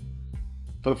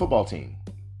 For the football team,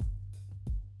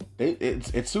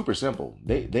 it's super simple.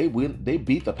 They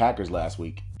beat the Packers last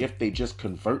week if they just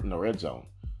convert in the red zone.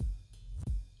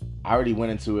 I already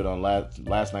went into it on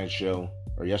last night's show,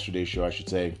 or yesterday's show, I should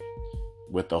say,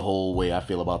 with the whole way I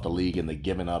feel about the league and the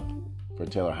giving up for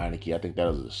Taylor Heineke. I think that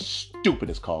was the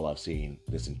stupidest call I've seen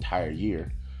this entire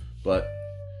year. But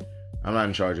I'm not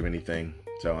in charge of anything,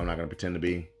 so I'm not going to pretend to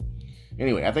be.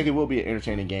 Anyway, I think it will be an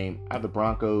entertaining game. I have the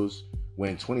Broncos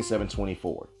winning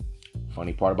 27-24.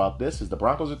 Funny part about this is the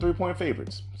Broncos are 3-point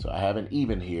favorites, so I have an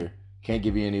even here. Can't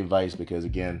give you any advice because,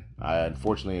 again, I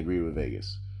unfortunately agree with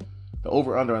Vegas. The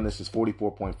over-under on this is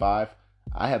 44.5.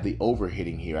 I have the over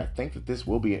hitting here. I think that this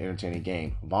will be an entertaining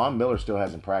game. Von Miller still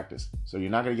hasn't practiced, so you're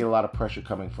not going to get a lot of pressure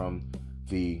coming from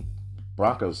the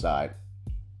Broncos side.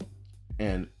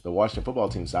 And the Washington football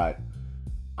team side,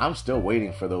 I'm still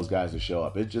waiting for those guys to show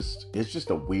up. It's just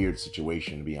a weird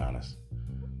situation, to be honest.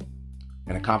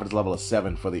 And a confidence level of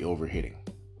 7 for the over hitting.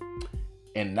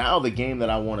 And now the game that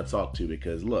I want to talk to,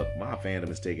 because look, my fandom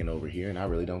is taking over here and I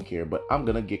really don't care, but I'm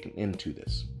going to get into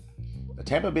this. The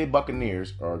Tampa Bay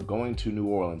Buccaneers are going to New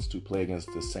Orleans to play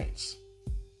against the Saints.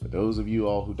 For those of you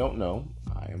all who don't know,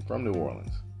 I am from New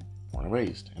Orleans, born and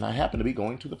raised, and I happen to be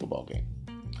going to the football game.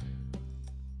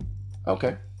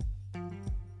 Okay.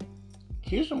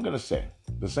 Here's what I'm going to say.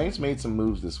 The Saints made some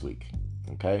moves this week,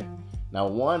 okay? Now,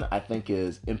 one I think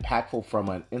is impactful from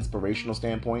an inspirational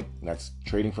standpoint. That's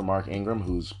trading for Mark Ingram,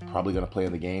 who's probably going to play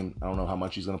in the game. I don't know how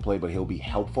much he's going to play, but he'll be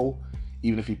helpful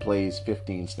even if he plays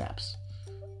 15 snaps,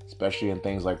 especially in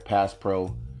things like pass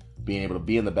pro, being able to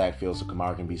be in the backfield so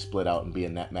Kamara can be split out and be a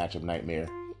matchup nightmare,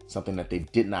 something that they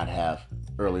did not have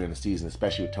earlier in the season,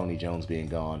 especially with Tony Jones being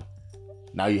gone.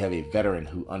 Now you have a veteran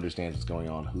who understands what's going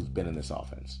on, who's been in this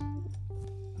offense.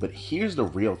 But here's the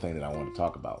real thing that I want to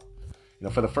talk about. You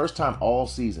know, for the first time all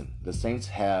season, the Saints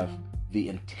have the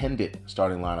intended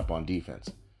starting lineup on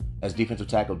defense, as defensive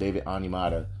tackle David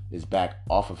Onyemata is back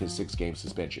off of his 6-game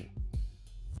suspension.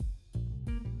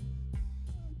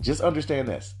 Just understand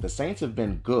this. The Saints have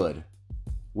been good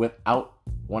without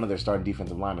one of their starting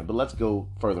defensive linemen, but let's go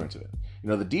further into it. You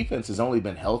know, the defense has only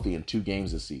been healthy in 2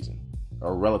 games this season,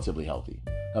 or relatively healthy.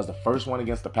 That was the first one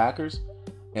against the Packers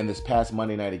and this past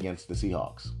Monday night against the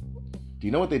Seahawks. Do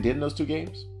you know what they did in those 2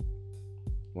 games?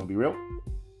 Want to be real?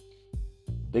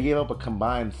 They gave up a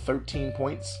combined 13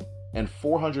 points and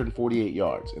 448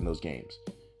 yards in those games.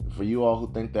 And for you all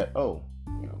who think that, oh,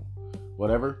 you know,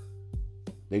 whatever,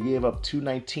 they gave up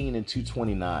 219 and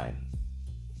 229,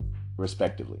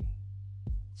 respectively.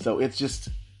 So it's just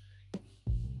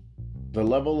the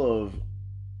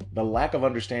lack of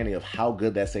understanding of how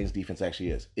good that Saints defense actually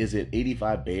is. Is it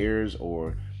 85 Bears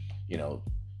or,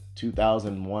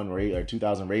 2001 or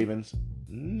 2000 Ravens?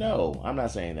 No, I'm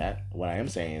not saying that. What I am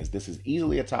saying is this is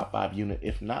easily a top 5 unit,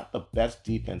 if not the best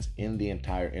defense in the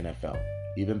entire NFL.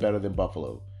 Even better than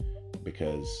Buffalo,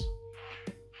 because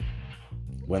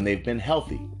when they've been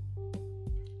healthy,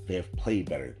 they have played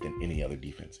better than any other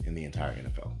defense in the entire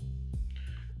NFL.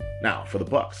 Now, for the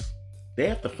Bucs, they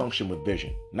have to function with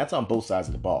vision, and that's on both sides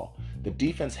of the ball. The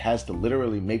defense has to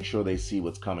literally make sure they see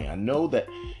what's coming. I know that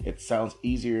it sounds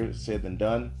easier said than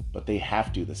done, but they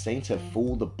have to. The Saints have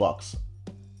fooled the Bucs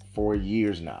for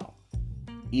years now,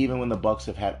 even when the Bucs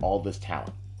have had all this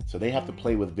talent. So they have to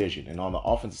play with vision. And on the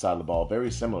offensive side of the ball, very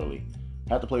similarly,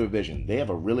 have to play with vision. They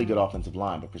have a really good offensive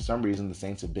line, but for some reason, the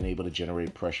Saints have been able to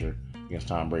generate pressure against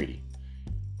Tom Brady.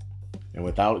 And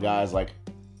without guys like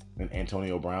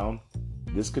Antonio Brown,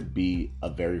 this could be a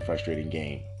very frustrating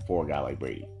game for a guy like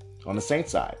Brady. On the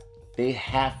Saints side, They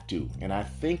have to. And I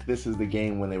think this is the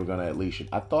game when they were going to unleash it.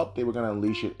 I thought they were going to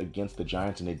unleash it against the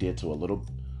Giants, and they did for a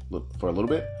little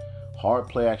bit. Hard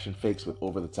play action fakes with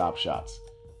over-the-top shots.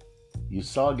 You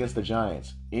saw against the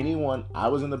Giants, I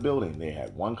was in the building, they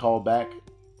had one call back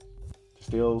to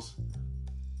steals,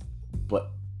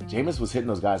 but Jameis was hitting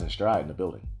those guys in stride in the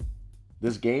building.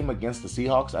 This game against the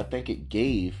Seahawks, I think it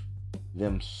gave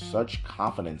them such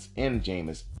confidence in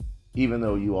Jameis, even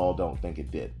though you all don't think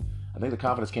it did. I think the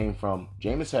confidence came from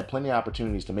Jameis had plenty of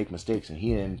opportunities to make mistakes, and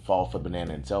he didn't fall for the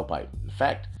banana and tailpipe. In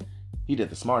fact, he did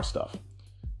the smart stuff.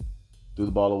 Threw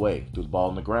the ball away, threw the ball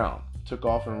on the ground, took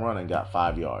off and run and got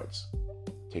 5 yards.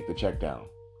 Take the check down.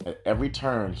 At every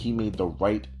turn, he made the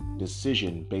right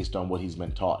decision based on what he's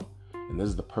been taught. And this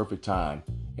is the perfect time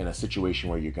in a situation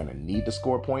where you're going to need to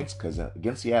score points, because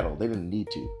against Seattle, they didn't need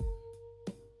to.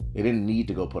 They didn't need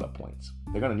to go put up points.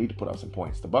 They're going to need to put up some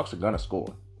points. The Bucs are going to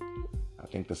score. I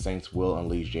think the Saints will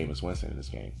unleash Jameis Winston in this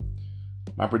game.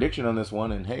 My prediction on this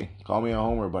one, and hey, call me a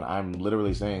homer, but I'm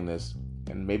literally saying this,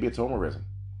 and maybe it's homerism.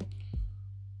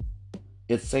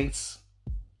 It's Saints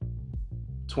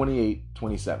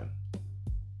 28-27.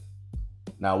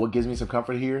 Now, what gives me some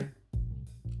comfort here?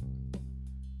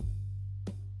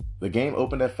 The game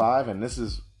opened at 5, and this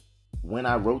is when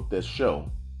I wrote this show.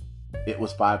 It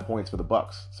was 5 points for the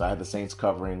Bucs. So I had the Saints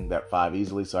covering that 5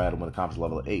 easily, so I had them with a confidence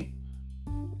level of 8.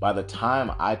 By the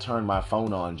time I turned my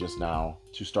phone on just now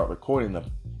to start recording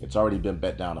them, it's already been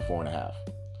bet down to 4.5.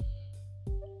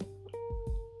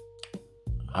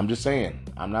 I'm just saying,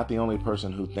 I'm not the only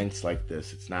person who thinks like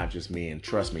this. It's not just me, and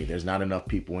trust me, there's not enough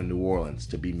people in New Orleans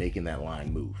to be making that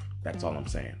line move. That's all I'm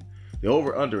saying. The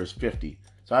over-under is 50.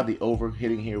 So I have the over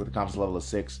hitting here with a confidence level of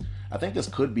 6. I think this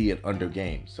could be an under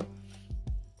game. So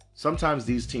sometimes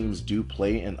these teams do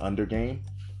play an under game,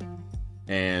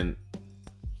 and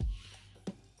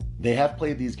they have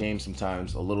played these games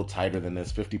sometimes a little tighter than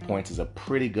this. 50 points is a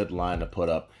pretty good line to put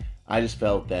up. I just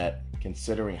felt that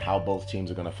considering how both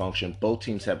teams are going to function, both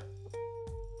teams have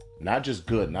not just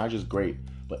good, not just great,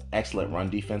 but excellent run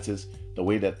defenses. The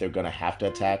way that they're going to have to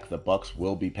attack, the Bucs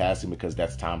will be passing because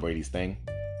that's Tom Brady's thing.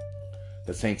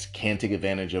 The Saints can take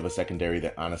advantage of a secondary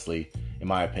that honestly, in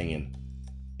my opinion,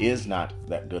 is not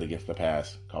that good against the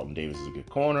pass. Carlton Davis is a good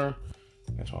corner.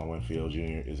 Antoine Winfield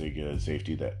Jr. is a good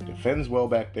safety that defends well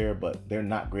back there, but they're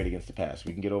not great against the pass.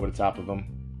 We can get over the top of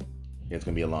them. It's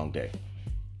going to be a long day.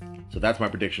 So that's my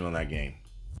prediction on that game.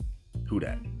 Who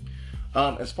dat?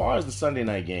 As far as the Sunday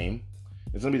night game,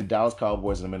 it's going to be the Dallas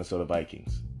Cowboys and the Minnesota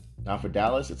Vikings. Now for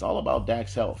Dallas, it's all about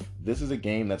Dak's health. This is a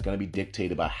game that's going to be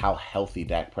dictated by how healthy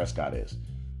Dak Prescott is.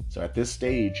 So at this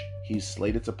stage, he's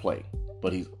slated to play,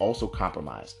 but he's also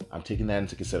compromised. I'm taking that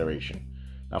into consideration.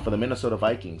 Now for the Minnesota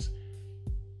Vikings,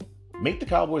 make the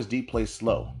Cowboys D play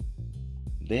slow.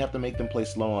 They have to make them play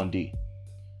slow on D.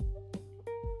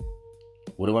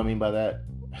 What do I mean by that?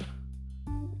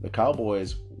 The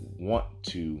Cowboys want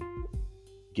to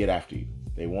get after you.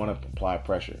 They want to apply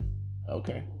pressure.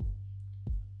 Okay.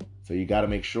 So you got to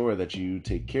make sure that you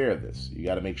take care of this. You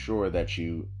got to make sure that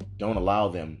you don't allow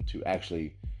them to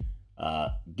actually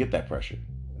get that pressure.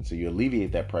 And so you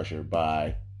alleviate that pressure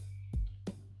by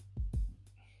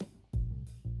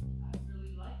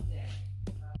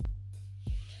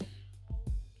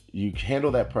you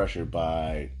handle that pressure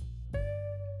by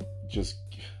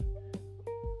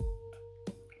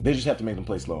they just have to make them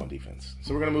play slow on defense.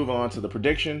 So we're going to move on to the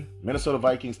prediction. Minnesota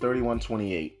Vikings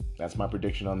 31-28. That's my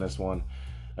prediction on this one.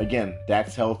 Again,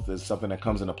 Dak's health is something that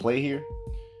comes into play here.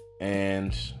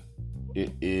 And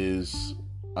it is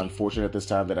unfortunate at this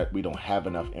time that we don't have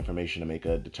enough information to make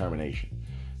a determination.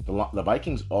 The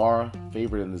Vikings are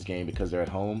favored in this game because they're at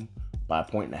home by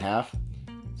 1.5.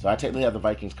 So I technically have the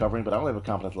Vikings covering, but I only have a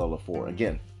confidence level of 4.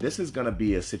 Again, this is going to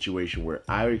be a situation where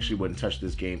I actually wouldn't touch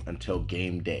this game until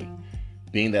game day.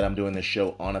 Being that I'm doing this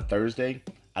show on a Thursday,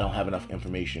 I don't have enough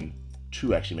information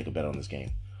to actually make a bet on this game.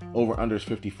 Over under is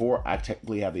 54. I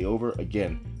technically have the over.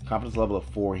 Again, confidence level of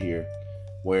 4 here,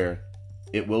 where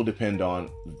it will depend on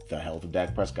the health of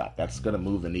Dak Prescott. That's going to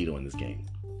move the needle in this game.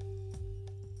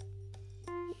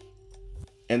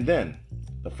 And then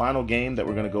the final game that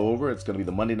we're going to go over, it's going to be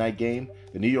the Monday night game.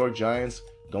 The New York Giants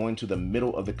going to the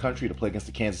middle of the country to play against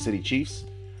the Kansas City Chiefs.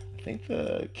 I think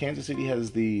the Kansas City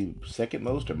has the second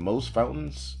most or most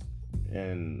fountains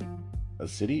in a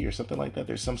city or something like that.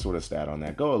 There's some sort of stat on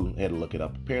that. Go ahead and look it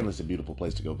up. Apparently it's a beautiful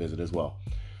place to go visit as well.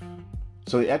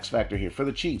 So the X factor here for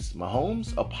the Chiefs,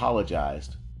 Mahomes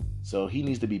apologized, so he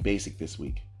needs to be basic this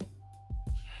week.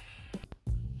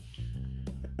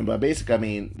 And by basic, I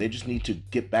mean they just need to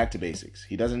get back to basics.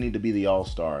 He doesn't need to be the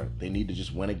all-star. They need to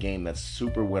just win a game that's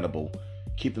super winnable,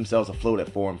 keep themselves afloat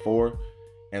at 4-4,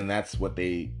 and that's what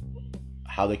they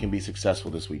how they can be successful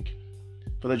this week.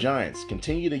 For the Giants,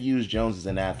 continue to use Jones as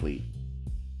an athlete.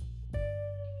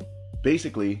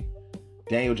 Basically,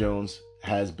 Daniel Jones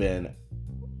has been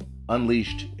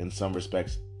unleashed in some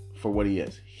respects for what he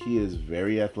is. He is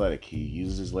very athletic. He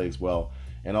uses his legs well.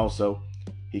 And also,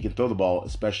 he can throw the ball,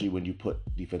 especially when you put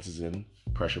defenses in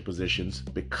pressure positions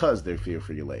because they fear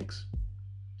for your legs.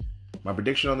 My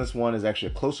prediction on this one is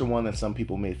actually a closer one than some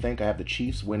people may think. I have the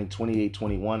Chiefs winning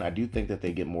 28-21. I do think that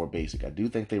they get more basic. I do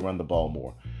think they run the ball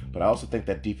more. But I also think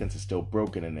that defense is still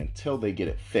broken, and until they get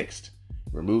it fixed,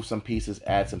 remove some pieces,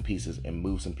 add some pieces, and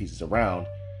move some pieces around,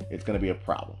 it's going to be a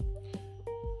problem.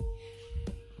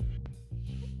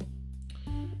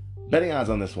 Betting odds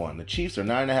on this one. The Chiefs are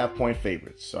 9.5-point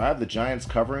favorites. So I have the Giants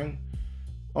covering.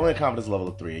 Only a confidence level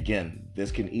of 3. Again, this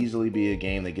can easily be a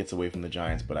game that gets away from the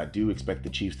Giants, but I do expect the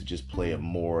Chiefs to just play a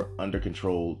more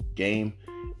under-controlled game,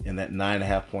 and that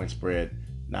 9.5-point spread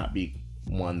not be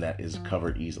one that is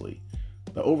covered easily.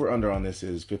 The over-under on this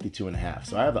is 52.5.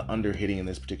 So I have the under hitting in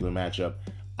this particular matchup.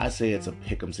 I say it's a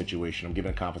pick'em situation. I'm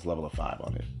giving a confidence level of 5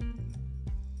 on it.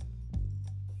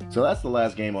 So that's the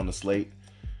last game on the slate.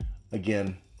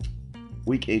 Again,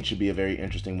 Week 8 should be a very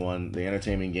interesting one. The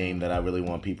entertainment game that I really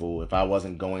want people, if I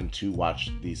wasn't going to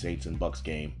watch the Saints and Bucks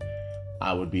game,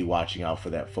 I would be watching out for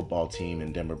that football team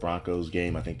and Denver Broncos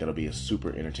game. I think that'll be a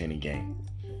super entertaining game.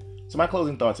 So my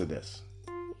closing thoughts are this.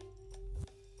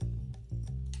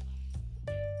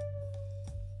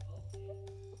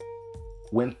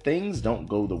 When things don't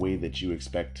go the way that you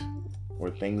expect,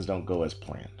 or things don't go as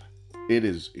planned, it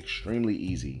is extremely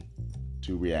easy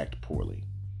to react poorly.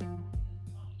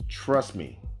 Trust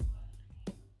me,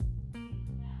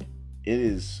 it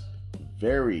is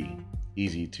very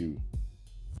easy to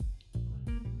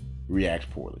react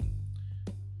poorly.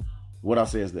 What I'll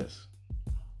say is this.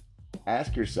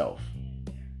 Ask yourself,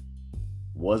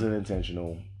 was it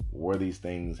intentional? Were these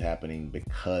things happening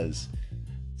because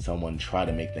someone tried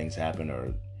to make things happen,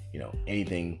 or,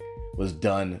 anything was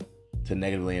done to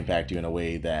negatively impact you in a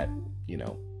way that,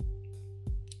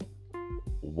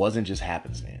 wasn't just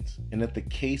happenstance? And if the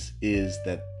case is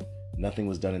that nothing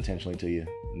was done intentionally to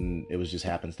you, it was just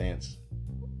happenstance,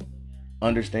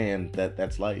 understand that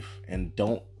that's life, and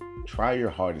don't try your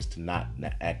hardest to not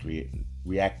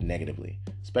react negatively,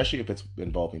 especially if it's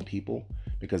involving people,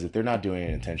 because if they're not doing it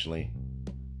intentionally,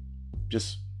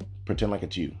 just pretend like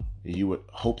it's you. You would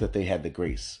hope that they had the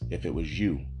grace, if it was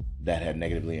you that had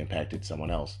negatively impacted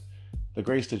someone else, the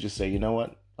grace to just say, you know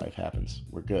what, life happens,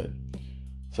 we're good.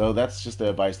 So that's just the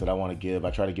advice that I want to give. I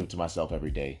try to give it to myself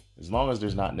every day. As long as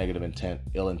there's not negative intent,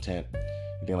 ill intent,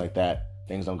 anything like that,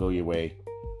 things don't go your way,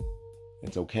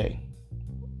 it's okay.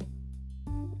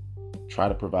 Try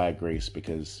to provide grace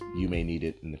because you may need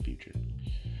it in the future.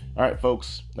 All right,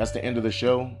 folks, that's the end of the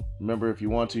show. Remember, if you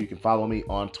want to, you can follow me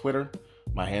on Twitter.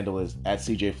 My handle is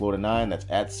 @CJFlorida9. That's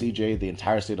 @CJ, the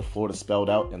entire state of Florida spelled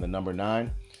out, and the number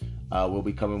 9. We'll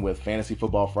be coming with Fantasy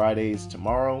Football Fridays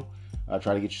tomorrow. I'll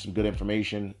try to get you some good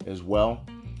information as well.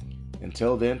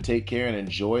 Until then, take care and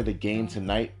enjoy the game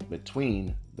tonight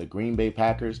between the Green Bay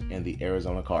Packers and the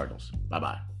Arizona Cardinals.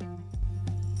 Bye-bye.